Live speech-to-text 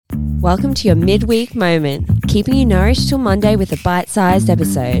Welcome to your midweek moment, keeping you nourished till Monday with a bite-sized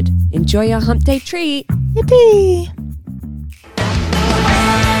episode. Enjoy your hump day treat. Yippee!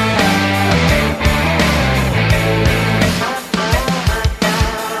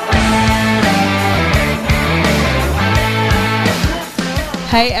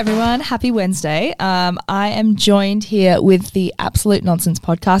 Hey everyone, happy Wednesday. I am joined here with the Absolute Nonsense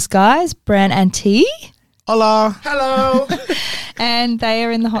podcast guys, Bran and T. Hola. Hello. And they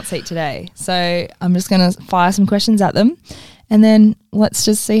are in the hot seat today. So I'm just going to fire some questions at them and then let's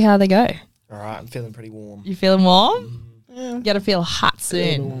just see how they go. All right, I'm feeling pretty warm. You feeling warm? Yeah. You got to feel hot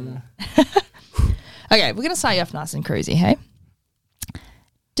soon. Okay, we're going to start you off nice and cruisy, hey?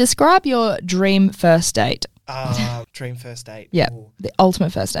 Describe your dream first date. Dream first date. Yeah, the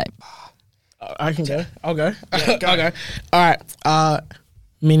ultimate first date. I can go. I'll go. Yeah, go. I'll go. All right.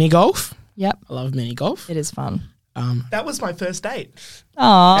 Mini golf. Yep. I love mini golf. It is fun. That was my first date.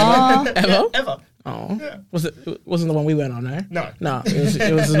 Aww. Ever? Yeah, ever. Oh. Yeah. Wasn't the one we went on, no? No.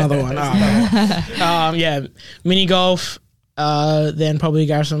 It was another one. Yeah. Mini golf. Then probably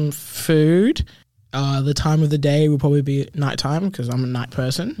grab some food. The time of the day will probably be nighttime because I'm a night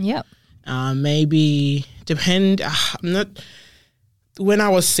person. Yep. Maybe depend. I'm not. When I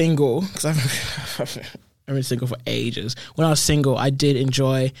was single, because I've been single for ages. When I was single, I did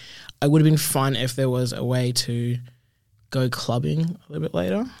enjoy. It would have been fun if there was a way to go clubbing a little bit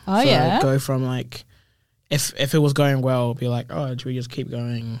later. Oh, yeah. Go from like, if it was going well, be like, oh, do we just keep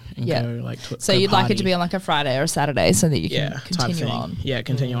going and go like? So you'd like it to be on like a Friday or a Saturday so that you can continue on. Yeah,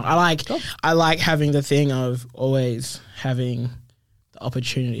 continue on. I like having the thing of always having the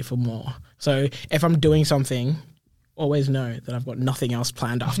opportunity for more. So if I'm doing something, always know that I've got nothing else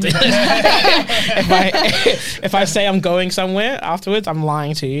planned after. if I say I'm going somewhere afterwards, I'm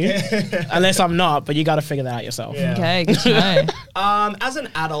lying to you. Unless I'm not, but you got to figure that out yourself. Yeah. Okay, good to know. As an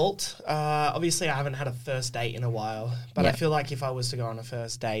adult, obviously I haven't had a first date in a while, but I feel like if I was to go on a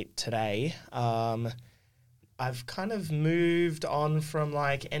first date today, I've kind of moved on from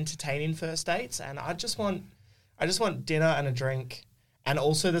like entertaining first dates, and I just want dinner and a drink, and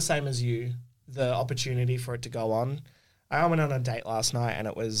also the same as you, the opportunity for it to go on. I went on a date last night and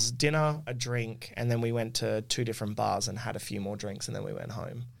it was dinner, a drink, and then we went to 2 different bars and had a few more drinks and then we went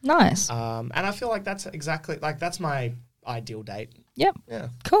home. Nice. And I feel like that's exactly, like that's my ideal date. Yep. Yeah.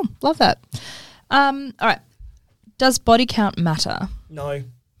 Cool. Love that. All right. Does body count matter? No.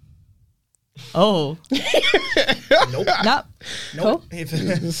 Oh. Nope. Nope. Nope.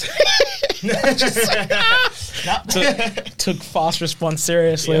 Took fast response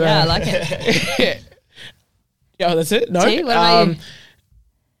seriously. Yeah, I like it. Yeah, that's it. No. T, what about you?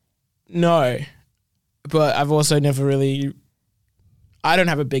 No, but I've also never really. I don't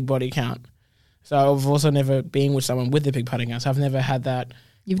have a big body count, so I've also never been with someone with a big body count. So I've never had that.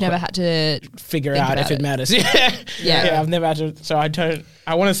 You've never had to figure out if it matters. Yeah. I've never had to. So I don't.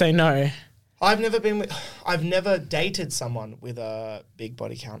 I want to say no. I've never dated someone with a big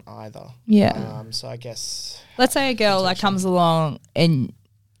body count either. Yeah. So I guess. Let's say a girl like comes along and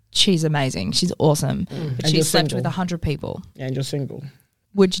she's amazing. She's awesome. But And she's you're slept single. with 100 people. And you're single.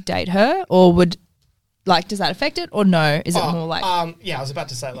 Would you date her, or does that affect it, or no? Is it more like? Yeah, I was about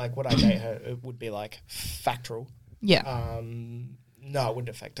to say like, would I date her? It would be like factual. Yeah. No, it wouldn't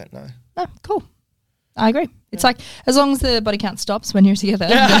affect it. No. No, cool. I agree. It's like as long as the body count stops when you're together,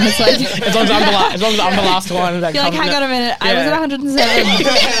 then it's like As long as I'm the last one. That you're like, hang on a minute, I was at 107.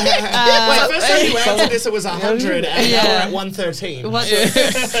 Wait, first time you answered this, it was 100, and now we're at 113. We've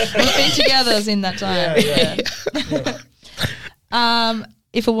been together in that time. Yeah.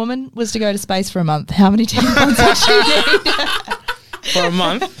 If a woman was to go to space for a month, how many tampons would she need? For a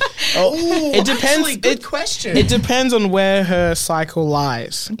month. It depends. Actually, good question. It depends on where her cycle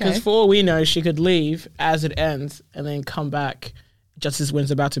lies. Because Okay. for all we know, she could leave as it ends and then come back just as when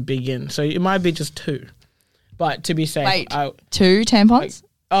it's about to begin. So it might be just 2. But to be safe, Wait, 2 tampons?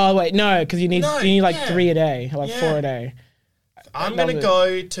 no, because you need 3 a day, like 4 a day. I'm going to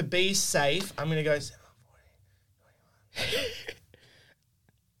go, to be safe, I'm going to go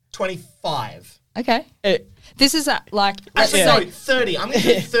 25. Okay. This is Actually, no, 30. I'm going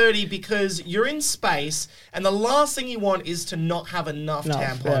to do 30 because you're in space and the last thing you want is to not have enough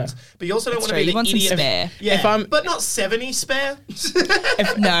tampons. Yeah. But you also don't want to true. be You the want some idiot. spare. Yeah, but not 70 spare. No.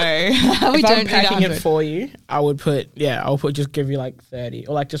 If don't I'm need packing 100. it for you, I'll just give you like 30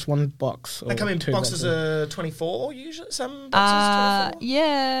 or like just one box. They come in 2 boxes boxes. of 24 usually. Some boxes 24.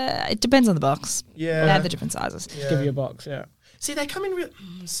 Yeah, it depends on the box. Yeah. They have the different sizes. Just give you a box, yeah. See, they come in real...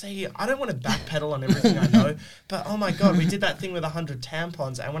 See, I don't want to backpedal on everything I know, but oh my God, we did that thing with 100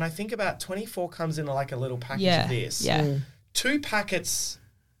 tampons, and when I think about 24 comes in like a little package of this. Yeah. 2 packets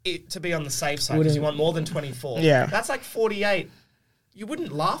it to be on the safe side because you want more than 24. Yeah. That's like 48. You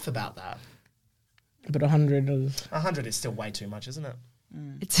wouldn't laugh about that. But 100 is... 100 is still way too much, isn't it?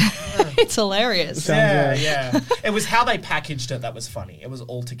 It's hilarious. Yeah. It was how they packaged it that was funny. It was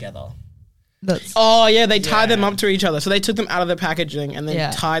all together. Oh, yeah, they tied them up to each other. So they took them out of the packaging and then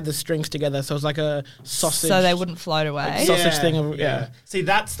Yeah. tied the strings together. So it was like a sausage. So they wouldn't float away. Sausage thing. Of, See,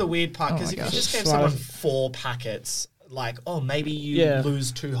 that's the weird part because Oh if my you just gave gosh. someone 4 packets, like, maybe you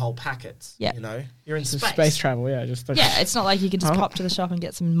lose 2 whole packets. Yeah. You know, you're in It's space. space travel, yeah. Just like, Yeah, it's not like you can just pop to the shop and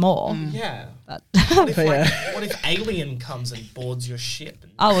get some more. Yeah. But What if, Yeah. what if Alien comes and boards your ship?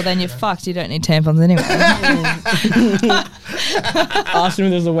 And, oh, well, then you're fucked. You don't need tampons anyway. ask them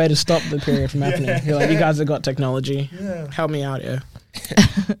if there's a way to stop the period from happening. You're like, you guys have got technology. Help me out, yeah.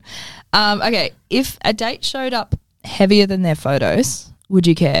 Okay, if a date showed up heavier than their photos, would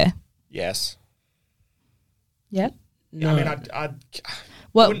you care? yes. Yeah. I mean, I'd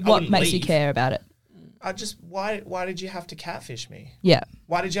What wouldn't makes you leave. care about it? I just why did you have to catfish me? Yeah.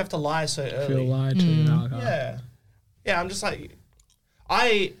 Why did you have to lie so Feel early? lied to. Yeah, I'm just like,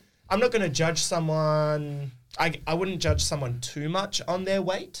 I'm not going to judge someone. I wouldn't judge someone too much on their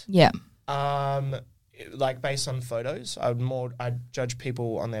weight. Yeah. Like based on photos, I'd judge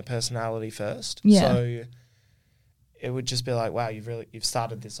people on their personality first. Yeah. So it would just be like, wow, you've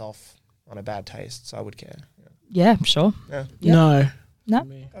started this off on a bad taste. So I would care. Yeah, sure. Yeah. No. No?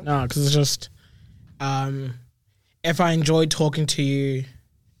 No, because it's just, if I enjoyed talking to you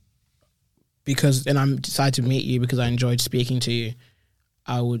and I decided to meet you because I enjoyed speaking to you,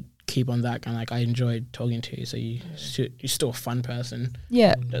 I would keep on that kind of like I enjoyed talking to you. So you're still a fun person.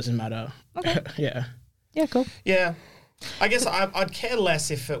 Yeah. Doesn't matter. Okay. Yeah. Yeah, cool. Yeah. I guess I'd care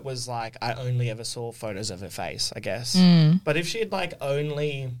less if it was like I only ever saw photos of her face, I guess. But if she had like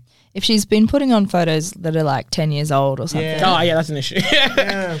only... If she's been putting on photos that are like 10 years old or something. Oh, yeah, that's an issue.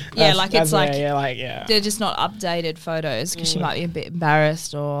 Yeah. Yeah, like it's like yeah. they're just not updated photos because she might be a bit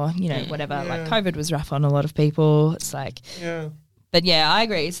embarrassed or, you know, whatever. Yeah. Like COVID was rough on a lot of people. It's like, Yeah. but yeah, I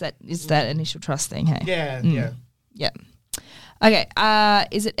agree. It's that initial trust thing, hey? Yeah. Yeah. Yeah. Okay.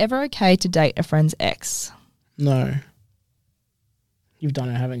 Is it ever okay to date a friend's ex? No. You've done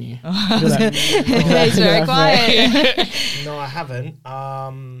it, haven't you? He's very quiet. No, I haven't.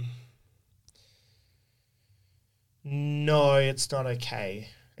 No, it's not okay.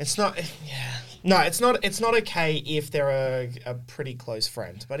 It's not. Yeah. No, it's not. It's not okay if they're a pretty close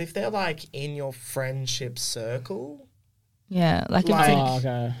friend. But if they're like in your friendship circle, Yeah, like, Like- if Oh,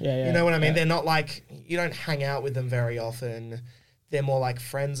 okay. Yeah. you know what I mean. Yeah. They're not like you don't hang out with them very often. They're more like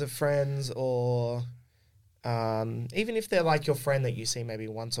friends of friends, or even if they're like your friend that you see maybe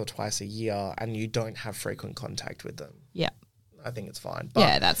once or twice a year, and you don't have frequent contact with them. yeah, I think it's fine. But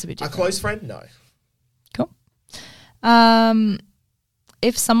yeah, that's a bit a different. close friend, no. Cool.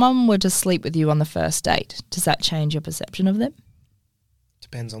 If someone were to sleep with you on the first date, does that change your perception of them?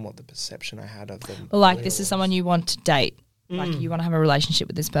 Depends on what the perception I had of them. Or like really this is was. someone you want to date, like you want to have a relationship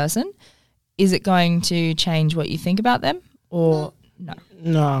with this person. Is it going to change what you think about them or no?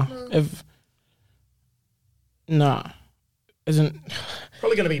 No. No. Isn't...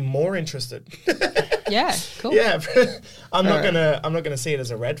 Probably going to be more interested. Yeah, cool. Yeah, I'm not gonna see it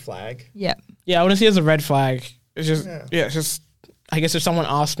as a red flag. Yeah. Yeah, I want to see it as a red flag. It's just... Yeah. Yeah, it's just... I guess if someone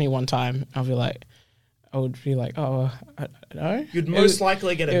asked me one time, I would be like, I no. You'd most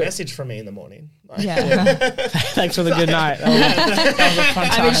likely get a message from me in the morning. Like, Yeah. Thanks for the good night. That was a fun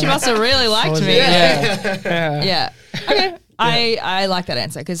I mean, she time. must have really liked me. Yeah. Yeah. Okay. I like that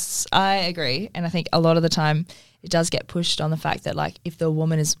answer because I agree. And I think a lot of the time it does get pushed on the fact that like if the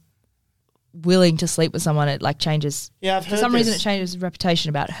woman is willing to sleep with someone, it like changes. Yeah, I've heard For some reason it this. changes reputation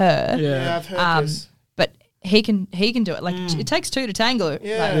about her. Yeah, I've heard this. But he can do it. Like it takes two to tango.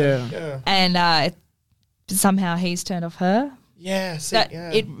 Yeah, Like, yeah. and somehow he's turned off her. Yeah, see, That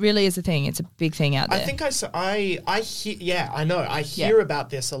yeah. it really is a thing. It's a big thing out there. I think I hear, yeah, I know. I hear about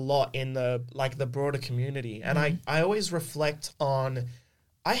this a lot in the broader community, and I always reflect on.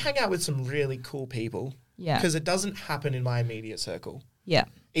 I hang out with some really cool people. Yeah. Because it doesn't happen in my immediate circle. Yeah.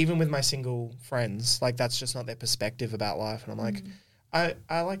 Even with my single friends, like that's just not their perspective about life, and I'm like,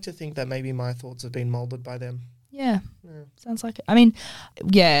 I like to think that maybe my thoughts have been molded by them. Yeah. Sounds like it. I mean,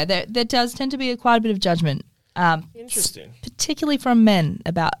 yeah, there does tend to be quite a bit of judgment. Interesting. Particularly from men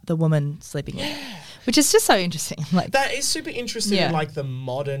about the woman sleeping with, which is just so interesting. Like That is super interesting Yeah. in like the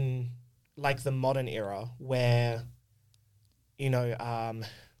modern era where, you know,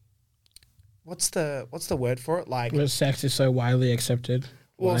 what's the word for it? Like, Where sex is so widely accepted.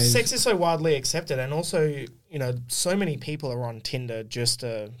 well, Why is- sex is so widely accepted, and also, you know, so many people are on Tinder just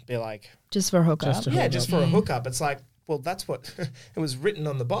to be like, just for a hookup. Just to- yeah, just for a hookup. It's like well, that's what it was written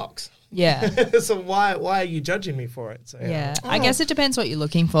on the box. Yeah. So why are you judging me for it? So, Yeah. I guess it depends what you're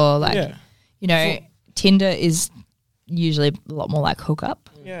looking for. Like, Yeah. you know, Tinder is usually a lot more like hookup.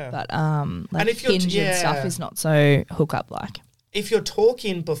 Yeah. But like And if you're- Hinge and stuff yeah. is not so hookup like. If you're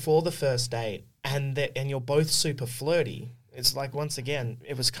talking before the first date and you're both super flirty, it's like, once again,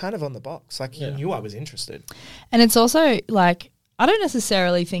 it was kind of on the box. Like, you knew I was interested. And it's also like, I don't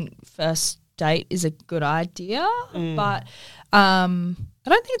necessarily think first date is a good idea, but I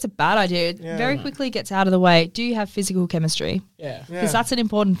don't think it's a bad idea. It very quickly gets out of the way. Do you have physical chemistry? Yeah. Because that's an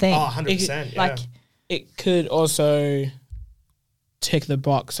important thing. Oh, 100%. Like, It could also tick the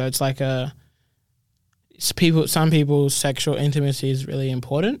box. So it's like some people's sexual intimacy is really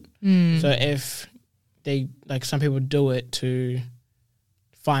important. So if they, like, some people do it to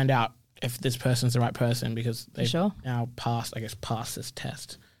find out if this person's the right person because they've now passed this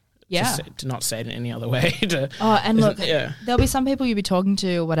test. Yeah. To not say it in any other way. And look, there'll be some people you'll be talking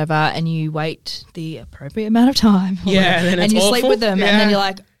to or whatever, and you wait the appropriate amount of time. Yeah, then and it's you sleep awful. with them, and then you're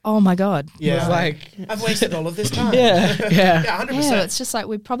like, oh my God. Yeah. It's Right. like, I've wasted all of this time. yeah. Yeah, 100%. Yeah, it's just like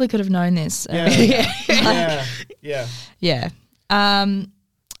we probably could have known this. Yeah. Yeah.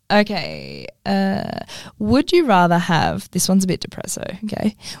 Okay. Would you rather have, this one's a bit depresso,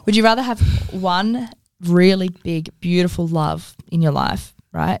 okay? Would you rather have one really big, beautiful love in your life,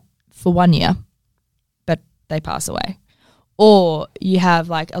 right, for 1 year, but they pass away? Or you have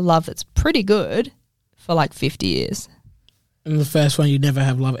like a love that's pretty good for like 50 years? And the first one, you never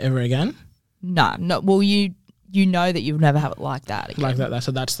have love ever again. No. Well, you know that you'll never have it like that again. Like that.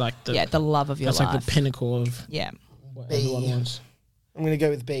 So that's like the love of your life. That's like the pinnacle of what everyone wants. I'm going to go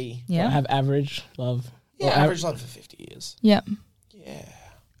with B. Yeah. I have average love. Yeah, Or average love for 50 years. Yeah. Yeah.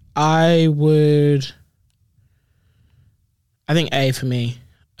 I think A for me.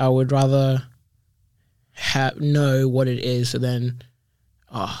 I would rather know what it is, so then,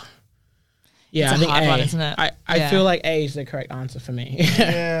 yeah, It's I a think hard A. one, isn't it? I feel like A is the correct answer for me.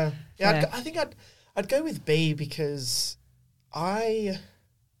 Yeah. Yeah. I think I'd go with B because I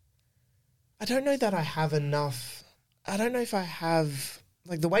don't know that I have enough. I don't know if I have,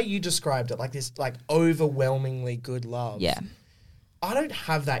 like, the way you described it, like this, like, overwhelmingly good love. Yeah. I don't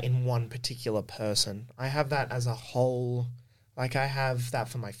have that in one particular person. I have that as a whole. Like, I have that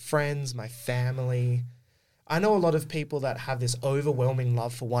for my friends, my family. I know a lot of people that have this overwhelming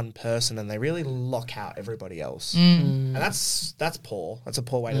love for one person and they really lock out everybody else. And that's poor. That's a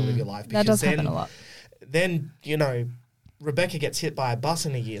poor way to live your life. That does happen a lot. Then, you know, Rebecca gets hit by a bus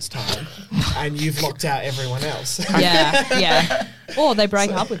in a year's time and you've locked out everyone else. Yeah. Or they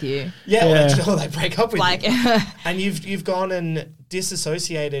break up with you. Or they break up with Like, you. And you've gone and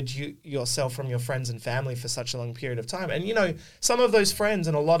disassociated yourself from your friends and family for such a long period of time. And, you know, some of those friends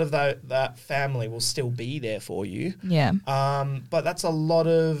and a lot of that family will still be there for you. yeah. But that's a lot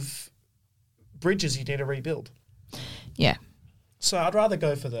of bridges you need to rebuild. Yeah. So I'd rather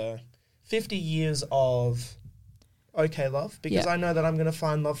go for the 50 years of okay love because I know that I'm going to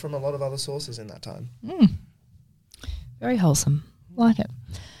find love from a lot of other sources in that time. Very wholesome. Like it.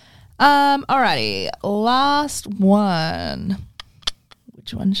 Alrighty. Last one.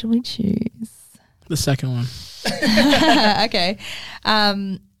 Which one should we choose? The second one. Okay.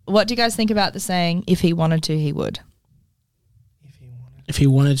 What do you guys think about the saying, if he wanted to, he would? If he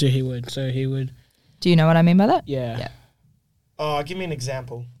wanted to, he would. So he would. Do you know what I mean by that? Yeah. Oh, give me an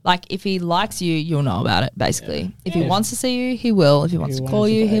example. Like, if he likes you, you'll know about it, basically. If he wants to see you, he will. If he wants to call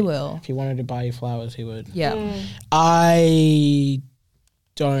you, he will. If he wanted to buy you flowers, he would. Yeah. I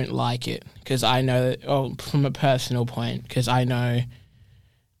don't like it because I know that, from a personal point, because I know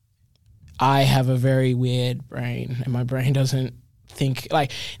I have a very weird brain and my brain doesn't think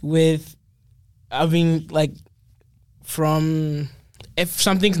like if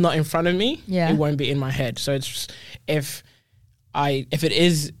something's not in front of me, it won't be in my head. So it's just, if I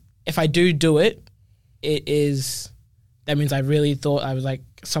do it, it is, that means I really thought, I was like,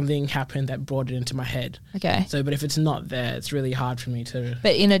 something happened that brought it into my head. Okay. So, but if it's not there, it's really hard for me to.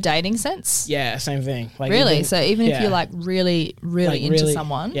 But in a dating sense? Yeah, same thing. Like really? Even, so even if you're like really like into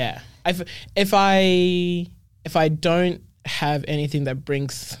someone? Yeah. If I don't have anything that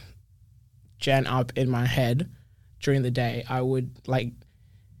brings Jen up in my head during the day, I would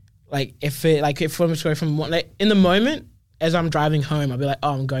if I'm just going from one, like, in the moment as I'm driving home, I'll be like,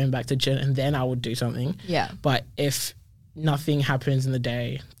 oh, I'm going back to Jen, and then I would do something. Yeah. But if nothing happens in the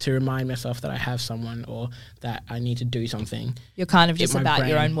day to remind myself that I have someone or that I need to do something, you're kind of just about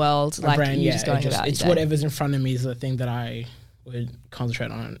your own world, like brain, you're just going about it's your day. whatever's in front of me is the thing that I would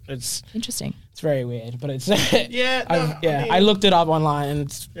concentrate on. It's Interesting. very weird, but it's Yeah, no, I looked it up online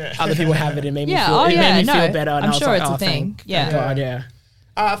and other people have it. It made me feel feel better. And I'm I was sure like, it's oh, a thing. Thank God, yeah.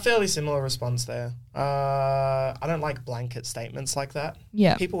 Fairly similar response there. I don't like blanket statements like that.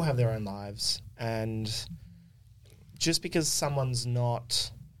 Yeah. People have their own lives, and just because someone's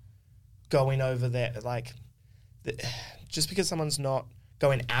not going over their just because someone's not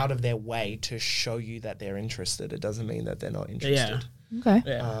going out of their way to show you that they're interested, it doesn't mean that they're not interested. Okay.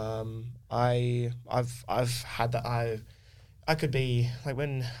 Yeah. I've had that. I could be like,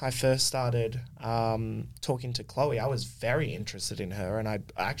 when I first started talking to Chloe, I was very interested in her, and I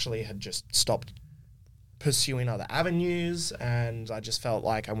actually had just stopped pursuing other avenues, and I just felt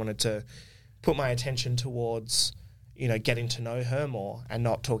like I wanted to put my attention towards, getting to know her more and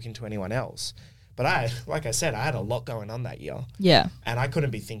not talking to anyone else. But like I said, I had a lot going on that year. Yeah. And I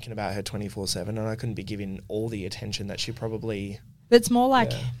couldn't be thinking about her 24/7, and I couldn't be giving all the attention that she probably... But it's more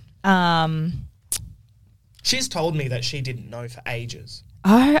like... She's told me that she didn't know for ages.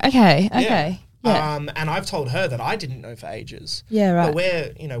 Oh, okay. Okay. Yeah. And I've told her that I didn't know for ages. Yeah, right.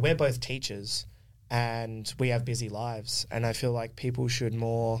 But we're both teachers, and we have busy lives, and I feel like people should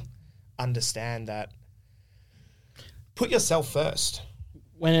more understand that put yourself first.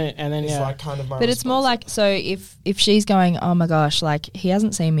 It's like kind of my But it's more like, so if she's going, oh my gosh, like he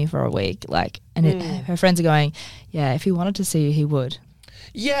hasn't seen me for a week, like, and her friends are going, yeah, if he wanted to see you, he would.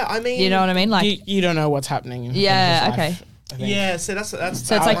 Yeah, I mean, you know what I mean? Like, you don't know what's happening. In his okay. life, I think. Yeah, so that's so it's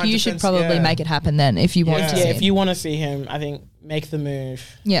like you should probably yeah. make it happen then if you want to see Yeah, him. if you want to see him, I think make the move.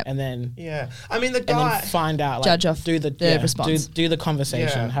 Yeah. And then I mean, the and guy then find out, like, Judge off do the response. do the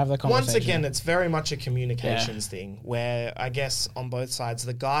conversation, have the conversation. Once again, it's very much a communications thing where I guess on both sides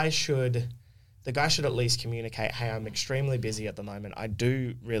the guy should at least communicate, hey, I'm extremely busy at the moment. I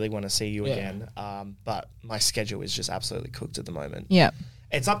do really want to see you again, but my schedule is just absolutely cooked at the moment. Yeah.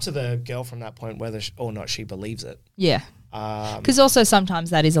 It's up to the girl from that point whether or not she believes it. Yeah. Because also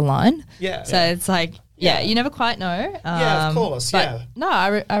sometimes that is a line. Yeah. So it's like, you never quite know. Yeah, of course, but no,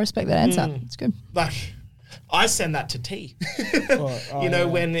 I respect that answer. It's good. Like, I send that to T.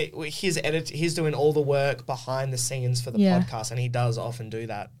 When he's doing all the work behind the scenes for the podcast, and he does often do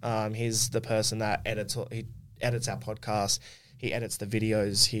that. He's the person that edits our podcast. He edits the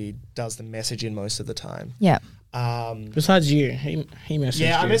videos. He does the messaging most of the time. Yeah. Besides you, he messaged you.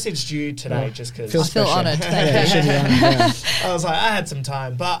 Yeah, I messaged you today just because I feel honoured. I was like, I had some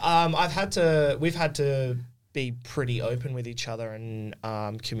time, but we've had to be pretty open with each other and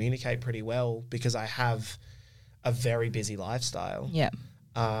communicate pretty well because I have a very busy lifestyle. Yeah.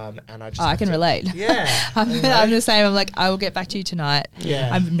 And I can relate. Yeah. I'm the same. I'm like, I will get back to you tonight. Yeah.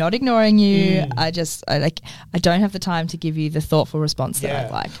 I'm not ignoring you. I don't have the time to give you the thoughtful response that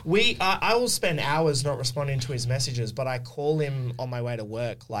I'd like. I will spend hours not responding to his messages, but I call him on my way to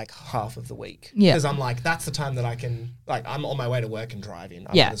work like half of the week. Yeah. Because I'm like, that's the time that I can, like, I'm on my way to work and driving. I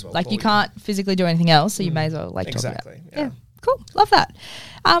might as well like call you can't physically do anything else, so you may as well talk exactly. about it. Yeah. Cool. Love that.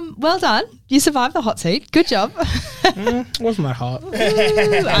 Well done. You survived the hot seat. Good job. Wasn't that hot?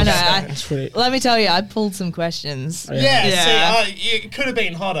 I know. Let me tell you, I pulled some questions. Yeah. See, it could have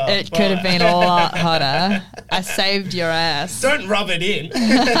been hotter. It could have been a lot hotter. I saved your ass. Don't rub it in.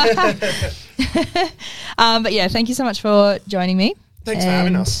 But yeah, thank you so much for joining me. Thanks for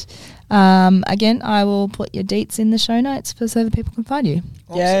having us. Again, I will put your deets in the show notes so that people can find you.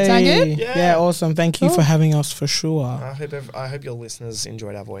 Yay. Sound good? Yeah, awesome. Thank you for having us for sure. I hope your listeners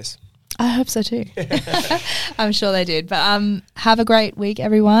enjoyed our voice. I hope so too. I'm sure they did. But have a great week,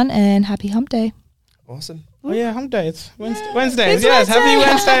 everyone, and happy hump day. Awesome. Oh yeah, hump day. It's Wednesdays. Yes, happy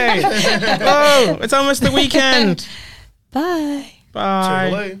Wednesday. Oh, it's almost the weekend. Bye. Bye.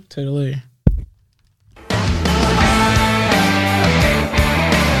 Toodaloo. Toodaloo.